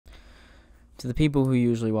To the people who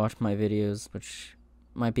usually watch my videos, which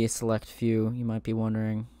might be a select few, you might be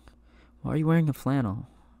wondering, why are you wearing a flannel?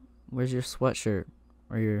 Where's your sweatshirt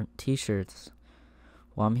or your t-shirts?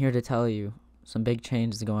 Well, I'm here to tell you some big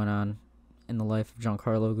changes going on in the life of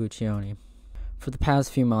Giancarlo Guccione. For the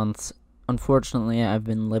past few months, unfortunately, I've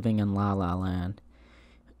been living in La La Land.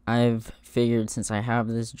 I've figured since I have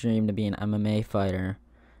this dream to be an MMA fighter,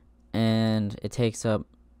 and it takes up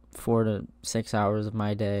 4 to 6 hours of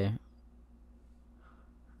my day.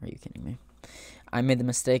 Are you kidding me? I made the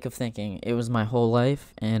mistake of thinking it was my whole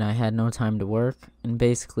life and I had no time to work, and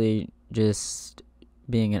basically just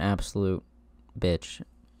being an absolute bitch,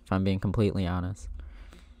 if I'm being completely honest.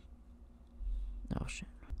 Oh shit.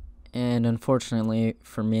 And unfortunately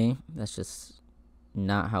for me, that's just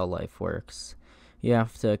not how life works. You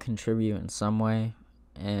have to contribute in some way,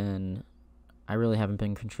 and I really haven't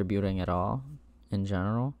been contributing at all in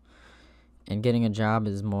general. And getting a job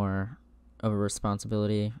is more of a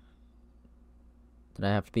responsibility that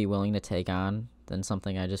I have to be willing to take on than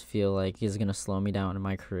something I just feel like is going to slow me down in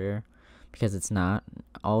my career, because it's not.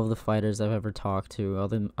 All of the fighters I've ever talked to, all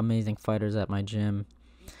the amazing fighters at my gym,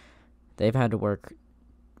 they've had to work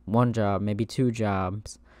one job, maybe 2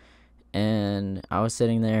 jobs, and I was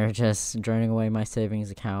sitting there just draining away my savings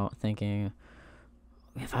account thinking,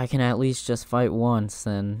 if I can at least just fight once,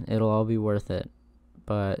 then it'll all be worth it.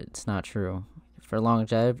 But it's not true. For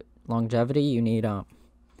longevity, you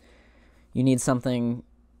need something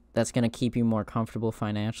that's going to keep you more comfortable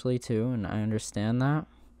financially too, and I understand that.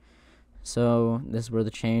 So this is where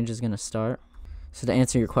the change is going to start. So to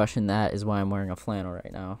answer your question, that is why I'm wearing a flannel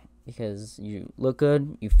right now, because you look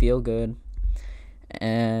good, you feel good,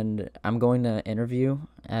 and I'm going to interview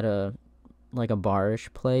at a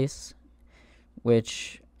barish place,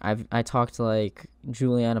 which I talked to like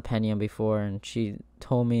Juliana Pena before, and she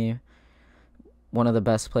told me one of the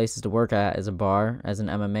best places to work at is a bar as an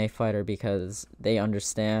MMA fighter, because they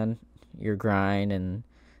understand your grind and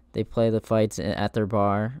they play the fights at their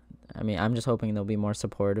bar. I mean, I'm just hoping they'll be more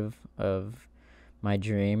supportive of my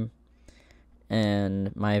dream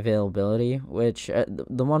and my availability, which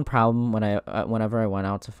the one problem whenever I went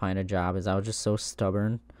out to find a job is I was just so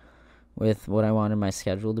stubborn with what I wanted my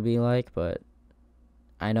schedule to be like. But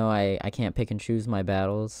I know I can't pick and choose my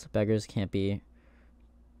battles. Beggars can't be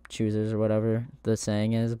choosers, or whatever the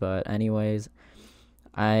saying is. But anyways,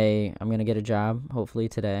 I'm gonna get a job hopefully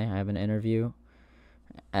today. I have an interview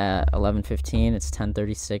at 11:15. It's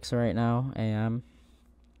 10:36 right now a.m.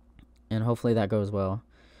 and hopefully that goes well.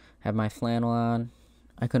 I have my flannel on.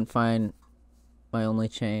 I couldn't find my only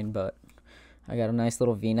chain, but I got a nice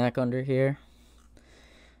little V-neck under here,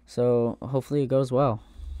 so hopefully it goes well.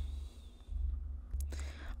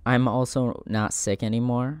 I'm also not sick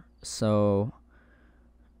anymore, so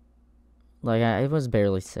I was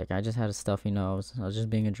barely sick. I just had a stuffy nose. I was just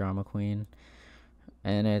being a drama queen,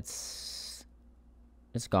 and it's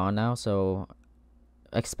gone now. So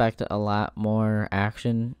expect a lot more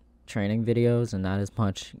action training videos and not as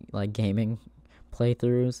much like gaming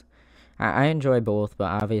playthroughs. I enjoy both, but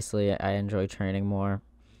obviously I enjoy training more,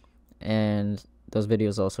 and those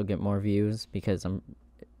videos also get more views because I'm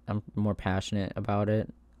more passionate about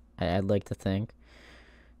it. I'd like to think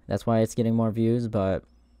that's why it's getting more views, but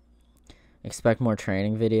expect more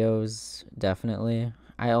training videos, definitely.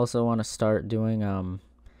 I also want to start doing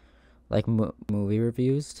movie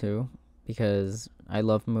reviews too, because I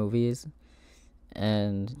love movies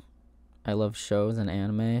and I love shows and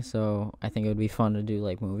anime, so I think it would be fun to do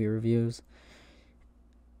like movie reviews.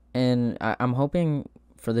 And I'm hoping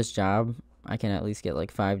for this job I can at least get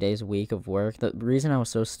like 5 days a week of work. The reason I was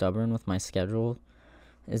so stubborn with my schedule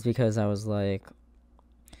is because I was like,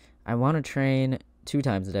 I want to train 2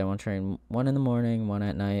 times a day. I want to train 1 in the morning, 1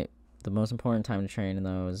 at night. The most important time to train in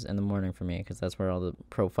those in the morning for me, because that's where all the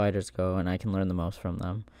pro fighters go and I can learn the most from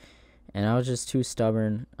them. And I was just too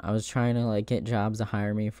stubborn. I was trying to like get jobs to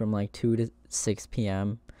hire me from like 2 to 6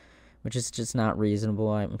 p.m., which is just not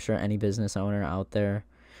reasonable. I'm sure any business owner out there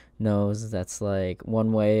knows that's like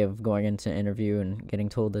one way of going into an interview and getting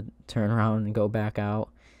told to turn around and go back out.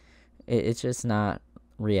 It's just not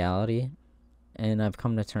reality, and I've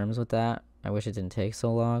come to terms with that. I wish it didn't take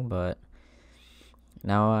so long, but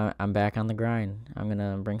now I'm back on the grind. I'm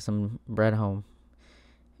gonna bring some bread home,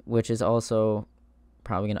 which is also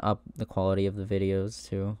probably gonna up the quality of the videos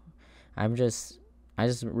too. I just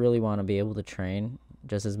really want to be able to train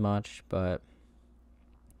just as much, but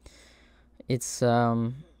it's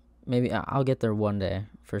maybe I'll get there one day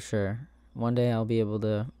for sure. One day I'll be able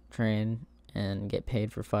to train and get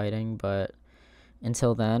paid for fighting, but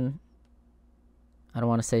until then, I don't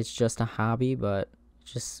want to say it's just a hobby, but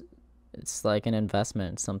just it's like an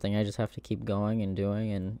investment, something I just have to keep going and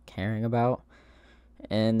doing and caring about.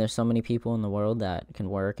 And there's so many people in the world that can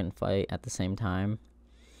work and fight at the same time.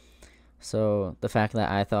 So the fact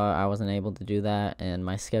that I thought I wasn't able to do that, and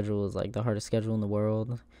my schedule is like the hardest schedule in the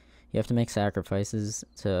world, you have to make sacrifices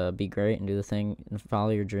to be great and do the thing and follow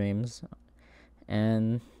your dreams.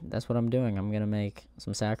 And that's what I'm doing. I'm going to make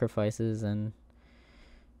some sacrifices and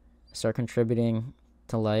start contributing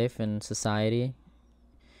to life and society.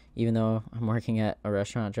 Even though I'm working at a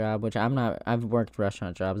restaurant job, which I'm not, I've worked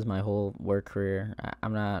restaurant jobs my whole work career.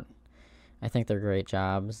 I'm not, I think they're great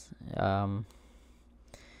jobs. I'm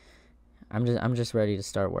just ready to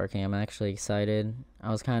start working. I'm actually excited. I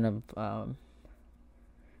was kind of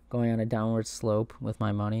going on a downward slope with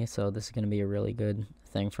my money, so this is going to be a really good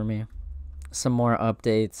thing for me. Some more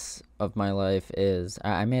updates of my life is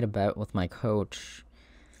I made a bet with my coach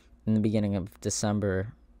in the beginning of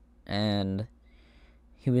December, and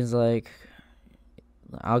he was like,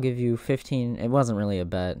 I'll give you 15. It wasn't really a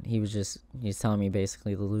bet. He's telling me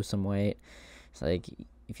basically to lose some weight. It's like,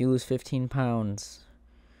 if you lose 15 pounds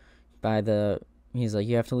he's like,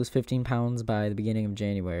 you have to lose 15 pounds by the beginning of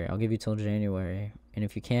January. I'll give you till January. And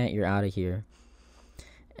if you can't, you're out of here.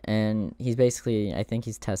 And he's basically, I think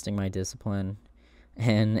he's testing my discipline,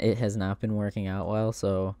 and it has not been working out well.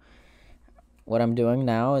 So what I'm doing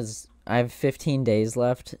now is I have 15 days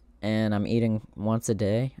left, and I'm eating once a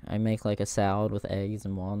day. I make like a salad with eggs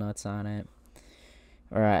and walnuts on it.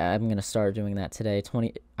 Or I'm going to start doing that today.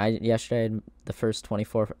 Yesterday I had the first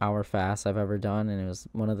 24-hour fast I've ever done, and it was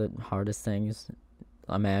one of the hardest things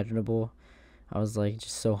imaginable. I was like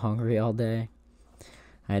just so hungry all day.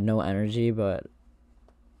 I had no energy, but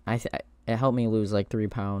it helped me lose like 3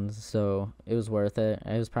 pounds, so it was worth it.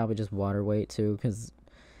 It was probably just water weight too, because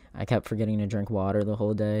I kept forgetting to drink water the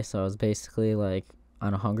whole day, so I was basically like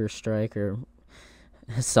on a hunger strike or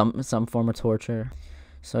some form of torture.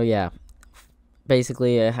 So yeah,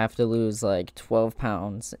 basically I have to lose like 12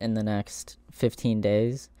 pounds in the next 15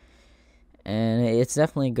 days, and it's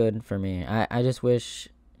definitely good for me. I just wish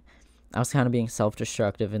I was kind of being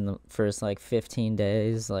self-destructive in the first like 15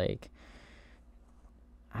 days. Like,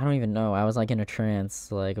 I don't even know, I was like in a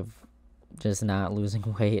trance, like, of just not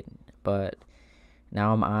losing weight, but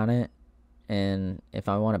now I'm on it, and if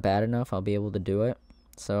I want it bad enough, I'll be able to do it.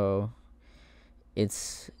 So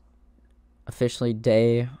it's officially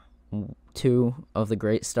day 2 of the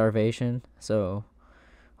Great Starvation, so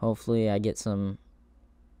hopefully I get some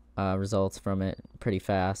results from it pretty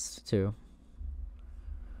fast too.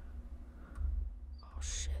 Oh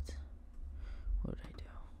shit, what did I do?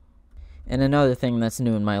 And another thing that's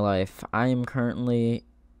new in my life, I am currently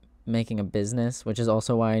making a business, which is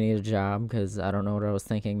also why I need a job, because I don't know what I was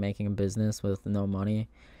thinking, making a business with no money.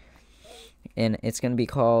 And it's going to be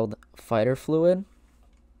called Fighter Fluid,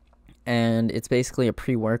 and it's basically a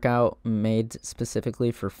pre-workout made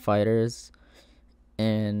specifically for fighters,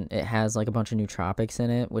 and it has like a bunch of nootropics in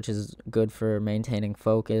it, which is good for maintaining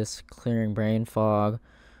focus, clearing brain fog,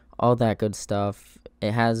 all that good stuff.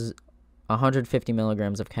 It has 150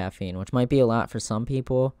 milligrams of caffeine, which might be a lot for some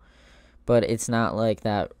people, but it's not like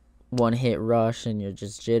that one hit rush and you're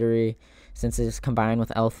just jittery, since it's combined with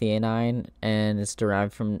L-theanine and it's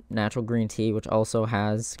derived from natural green tea, which also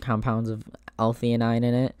has compounds of L-theanine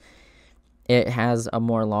in it. It has a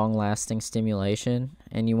more long-lasting stimulation,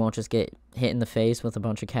 and you won't just get hit in the face with a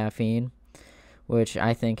bunch of caffeine, which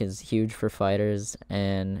I think is huge for fighters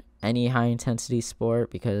and any high-intensity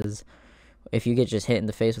sport, because if you get just hit in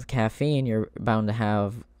the face with caffeine, you're bound to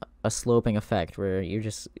have a sloping effect where you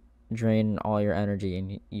just drain all your energy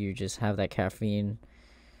and you just have that caffeine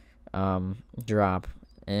drop,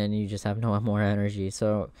 and you just have no more energy.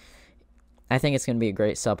 So I think it's going to be a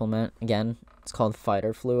great supplement. Again, it's called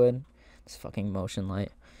Fighter Fluid. It's fucking motion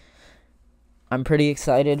light. I'm pretty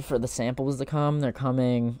excited for the samples to come. They're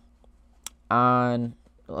coming on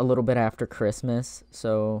a little bit after Christmas,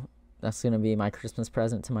 so that's going to be my Christmas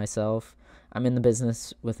present to myself. I'm in the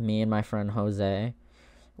business with me and my friend Jose,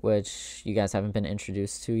 which you guys haven't been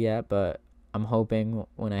introduced to yet, but I'm hoping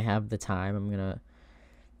when I have the time,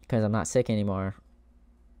 because I'm not sick anymore,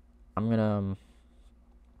 I'm gonna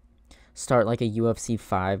start like a UFC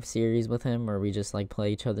 5 series with him, where we just like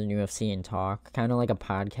play each other in UFC and talk, kind of like a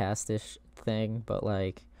podcast-ish thing, but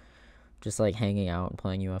like just like hanging out and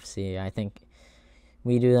playing UFC. I think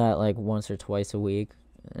we do that like once or twice a week,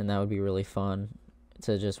 and that would be really fun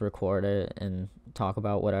to just record it and talk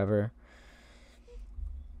about whatever.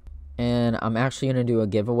 And I'm actually going to do a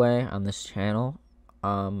giveaway on this channel.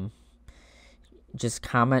 Just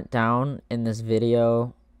comment down in this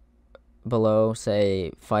video below,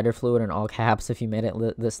 say Fighter Fluid in all caps if you made it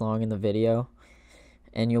this long in the video.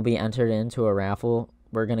 and you'll be entered into a raffle.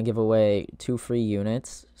 We're going to give away 2 free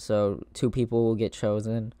units, so 2 people will get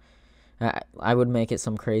chosen. I would make it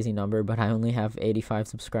some crazy number, but I only have 85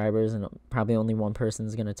 subscribers, and probably only one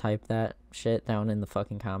person's going to type that shit down in the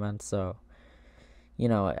fucking comments. So, you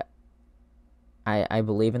know, I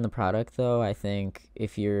believe in the product, though. I think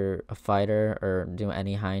if you're a fighter or do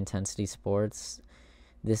any high-intensity sports,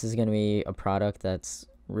 this is going to be a product that's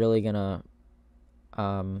really going to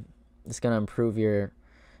it's going to improve your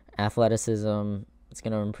athleticism. It's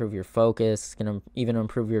going to improve your focus. It's going to even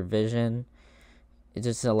improve your vision. It's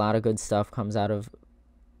just a lot of good stuff comes out of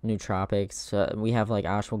nootropics. We have like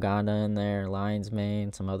ashwagandha in there, lion's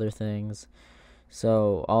mane, some other things.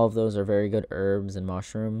 So all of those are very good herbs and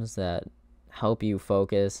mushrooms that help you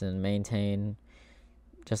focus and maintain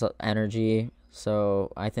just energy.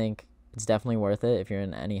 So I think it's definitely worth it if you're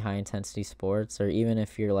in any high intensity sports, or even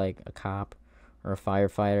if you're like a cop or a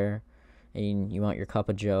firefighter and you want your cup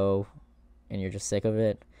of joe and you're just sick of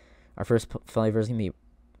it. Our first flavor is going to be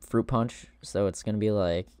fruit punch, so it's going to be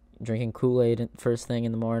like drinking Kool-Aid first thing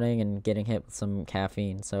in the morning and getting hit with some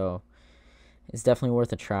caffeine. So it's definitely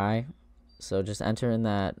worth a try. So just enter in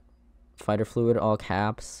that fighter fluid, all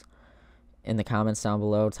caps, in the comments down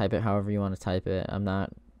below. Type it however you want to type it. I'm not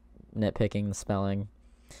nitpicking the spelling.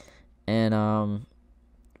 And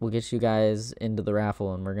we'll get you guys into the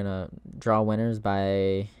raffle, and we're going to draw winners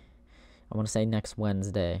by, I want to say next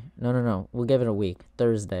Wednesday. No. We'll give it a week.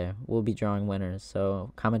 Thursday, we'll be drawing winners.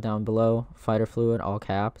 So comment down below, fighter fluid, all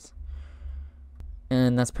caps.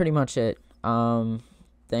 And that's pretty much it.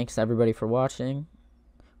 Thanks everybody for watching.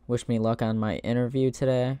 Wish me luck on my interview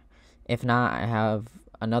today. If not, I have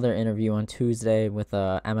another interview on Tuesday with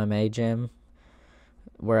a MMA gym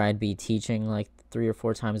where I'd be teaching like 3 or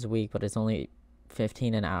 4 times a week, but it's only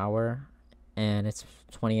 $15 an hour. And it's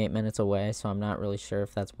 28 minutes away, so I'm not really sure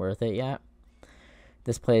if that's worth it yet.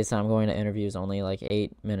 This place I'm going to interview is only like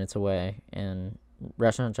 8 minutes away, and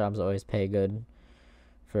restaurant jobs always pay good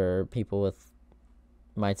for people with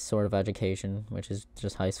my sort of education, which is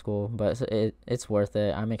just high school, but it's worth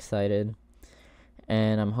it. I'm excited,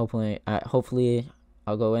 and I'm hopefully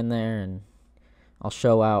I'll go in there and I'll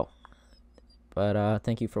show out. But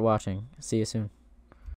thank you for watching. See you soon.